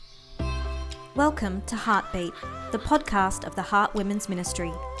Welcome to Heartbeat, the podcast of the Heart Women's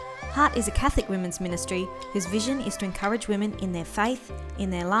Ministry. Heart is a Catholic women's ministry whose vision is to encourage women in their faith, in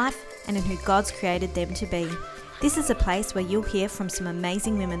their life, and in who God's created them to be. This is a place where you'll hear from some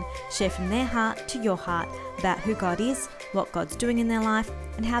amazing women share from their heart to your heart about who God is, what God's doing in their life,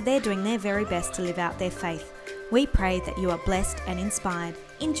 and how they're doing their very best to live out their faith. We pray that you are blessed and inspired.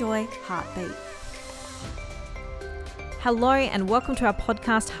 Enjoy Heartbeat. Hello and welcome to our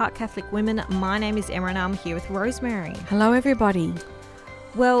podcast, Heart Catholic Women. My name is Emma and I'm here with Rosemary. Hello everybody.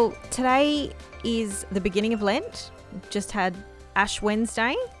 Well, today is the beginning of Lent. Just had Ash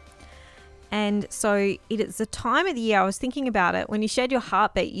Wednesday. And so it is a time of the year, I was thinking about it, when you shared your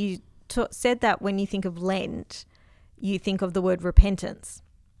heartbeat, you said that when you think of Lent, you think of the word repentance.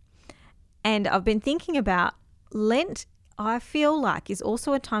 And I've been thinking about Lent, I feel like, is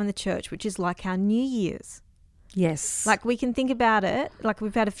also a time in the church which is like our New Year's. Yes. Like we can think about it, like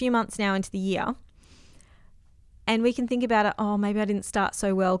we've had a few months now into the year, and we can think about it, oh, maybe I didn't start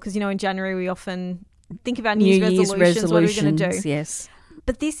so well, because, you know, in January we often think about New Year's resolutions, what are we going to do? Yes.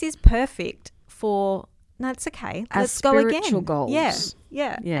 But this is perfect for, no, it's okay. Our Let's go again. spiritual goals.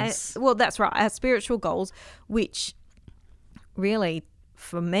 Yeah. Yes. Well, that's right. Our spiritual goals, which really,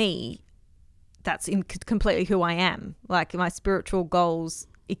 for me, that's completely who I am. Like my spiritual goals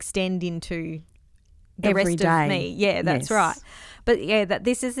extend into the Every rest day. of me. Yeah, that's right. But yeah, that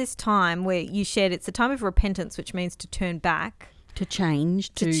this is this time where you shared, it's a time of repentance, which means to turn back. To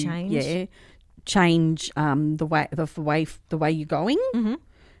change. Change. Change the way you're going. Mm-hmm.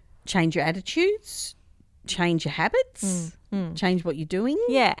 Change your attitudes. Change your habits. Change what you're doing.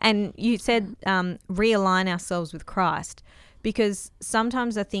 Yeah, and you said realign ourselves with Christ, because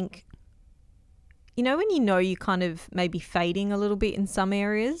sometimes I think, you know, when you kind of maybe fading a little bit in some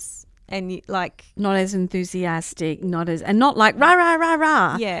areas, and you like not as enthusiastic, not like rah rah rah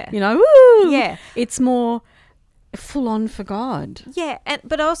rah. Yeah, you know, woo. Yeah, it's more full on for God. Yeah,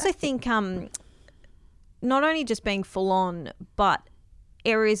 but I also think not only just being full on, but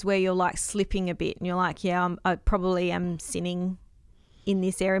areas where you're like slipping a bit, and you're like, yeah, I probably am sinning in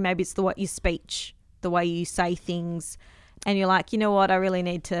this area. Maybe it's your speech, the way you say things, and you're like, you know what, I really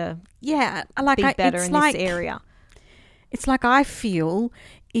need to be better in this area. It's like I feel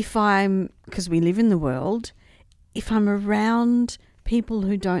because we live in the world, if I'm around people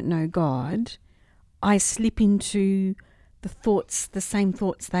who don't know God, I slip into the same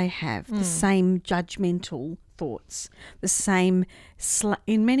thoughts they have, the same judgmental thoughts, the same,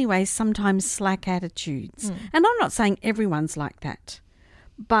 in many ways, sometimes slack attitudes. And I'm not saying everyone's like that,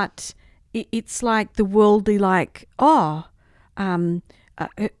 but it's like the worldly, like, you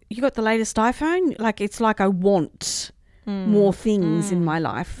got the latest iPhone? Like, it's like I want more things in my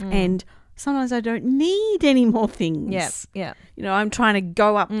life, and sometimes I don't need any more things. Yeah. You know, I'm trying to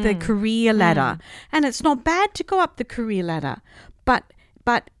go up the career ladder, and it's not bad to go up the career ladder, but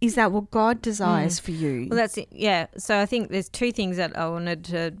is that what God desires for you? Well, that's it. Yeah. So I think there's two things that I wanted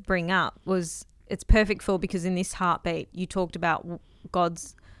to bring up. Was it's perfect because in this heartbeat you talked about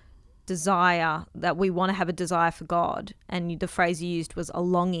God's desire, that we want to have a desire for God, and the phrase you used was a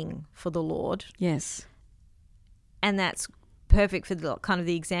longing for the Lord. Yes. And that's perfect for the kind of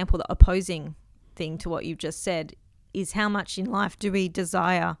the example, the opposing thing to what you've just said is how much in life do we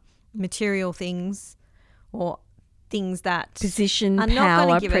desire material things or things that position, are power, not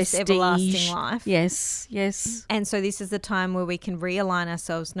going to give prestige. us everlasting life. Yes. And so this is the time where we can realign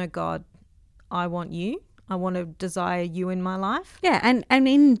ourselves. No, God, I want you. I want to desire you in my life. Yeah, and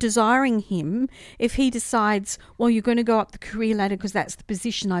in desiring him, if he decides, well, you're going to go up the career ladder because that's the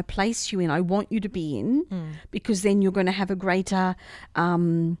position I place you in, I want you to be in, because then you're going to have a greiter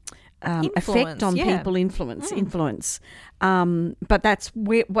effect on people, influence. But that's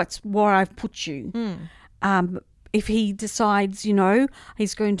where I've put you. If he decides, you know,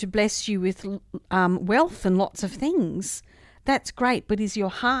 he's going to bless you with wealth and lots of things, that's great, but is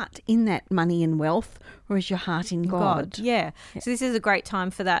your heart in that money and wealth, or is your heart in God? Yeah. So this is a great time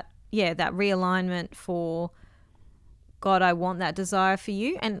for that, that realignment for God, I want that desire for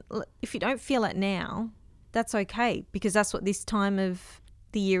you. And if you don't feel it now, that's okay, because that's what this time of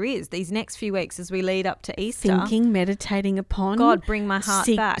the year is. These next few weeks as we lead up to Easter. Thinking, meditating upon. God, bring my heart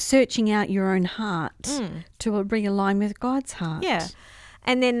back. Searching out your own heart to realign with God's heart. Yeah.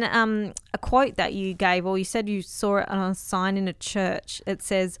 And then a quote that you gave, or you said you saw it on a sign in a church. It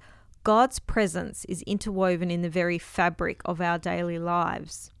says, God's presence is interwoven in the very fabric of our daily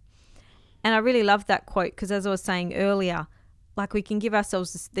lives. And I really love that quote because, as I was saying earlier, like we can give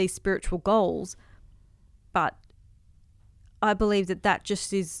ourselves these spiritual goals, but I believe that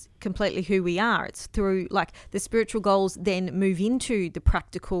just is completely who we are. It's through like the spiritual goals then move into the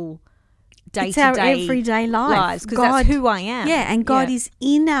practical day-to-day it's our everyday lives, because that's who I am. Yeah, and God is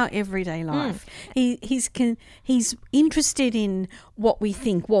in our everyday life. He's interested in what we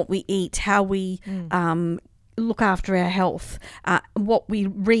think, what we eat, how we look after our health, what we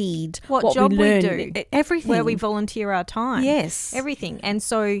read, what job we learn, we do, everything. Where we volunteer our time. Yes. Everything. And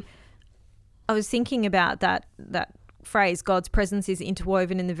so I was thinking about that phrase, God's presence is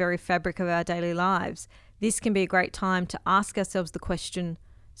interwoven in the very fabric of our daily lives. This can be a great time to ask ourselves the question,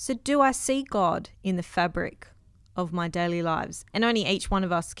 so do I see God in the fabric of my daily lives? And only each one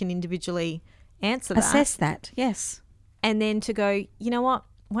of us can individually answer that. Assess that, yes. And then to go, you know what?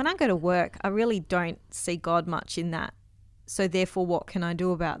 When I go to work, I really don't see God much in that. So therefore, what can I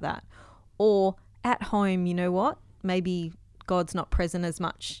do about that? Or at home, you know what? Maybe God's not present as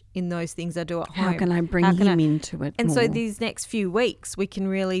much in those things I do at home. How can I bring him into it And more? so these next few weeks, we can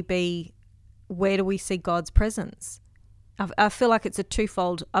really be, where do we see God's presence? I feel like it's a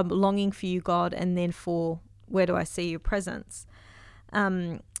twofold. I'm longing for you, God, and then for where do I see your presence?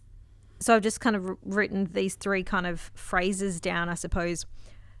 So I've just kind of written these three kind of phrases down, I suppose.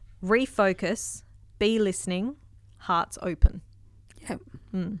 Refocus, be listening, hearts open. Yep.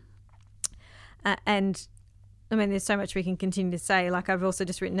 And I mean, there's so much we can continue to say. Like I've also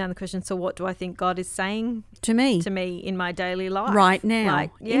just written down the question, so what do I think God is saying to me in my daily life? Right now,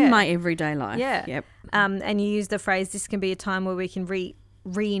 in my everyday life. Yeah. Yep. And you use the phrase, this can be a time where we can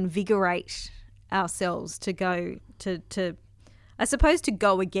reinvigorate ourselves to go to I suppose to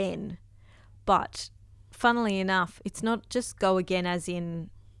go again. But funnily enough, it's not just go again as in,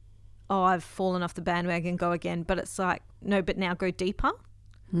 oh, I've fallen off the bandwagon, go again. But it's like, no, but now go deeper.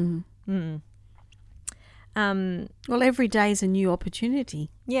 Well, every day is a new opportunity.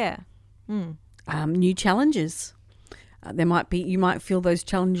 Yeah. New challenges. You might feel those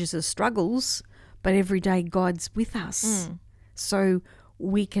challenges as struggles, but every day God's with us. So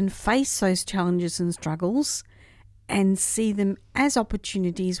we can face those challenges and struggles and see them as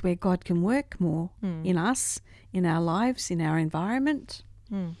opportunities where God can work more in us, in our lives, in our environment.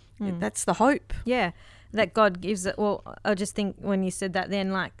 That's the hope. Yeah, that God gives it. Well, I just think when you said that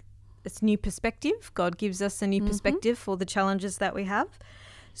then, like, it's new perspective. God gives us a new perspective for the challenges that we have.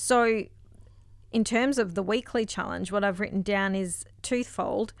 So in terms of the weekly challenge, what I've written down is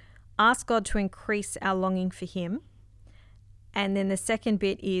twofold. Ask God to increase our longing for him. And then the second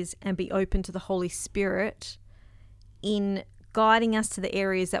bit is, and be open to the Holy Spirit in guiding us to the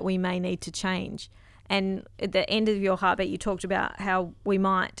areas that we may need to change. And at the end of your heartbeat, you talked about how we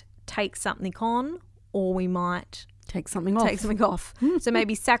might take something on, or we might take something off. So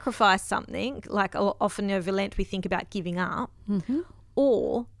maybe sacrifice something, like often over Lent we think about giving up.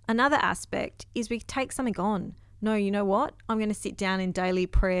 Or another aspect is we take something on. No, you know what? I'm going to sit down in daily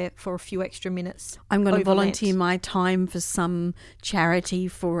prayer for a few extra minutes. I'm going to volunteer my time for some charity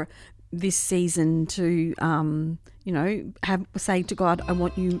for this season to, say to God, I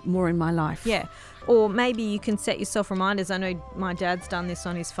want you more in my life. Yeah. Or maybe you can set yourself reminders. I know my dad's done this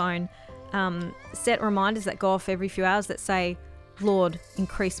on his phone. Set reminders that go off every few hours that say, Lord,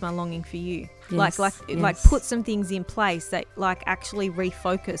 increase my longing for you. Yes, Like put some things in place that like actually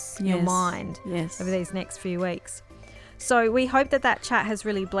refocus your mind over these next few weeks. So we hope that chat has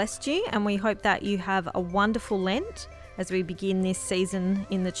really blessed you, and we hope that you have a wonderful Lent as we begin this season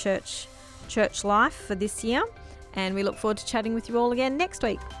in the church life for this year. And we look forward to chatting with you all again next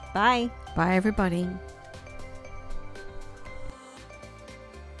week. Bye. Bye, everybody.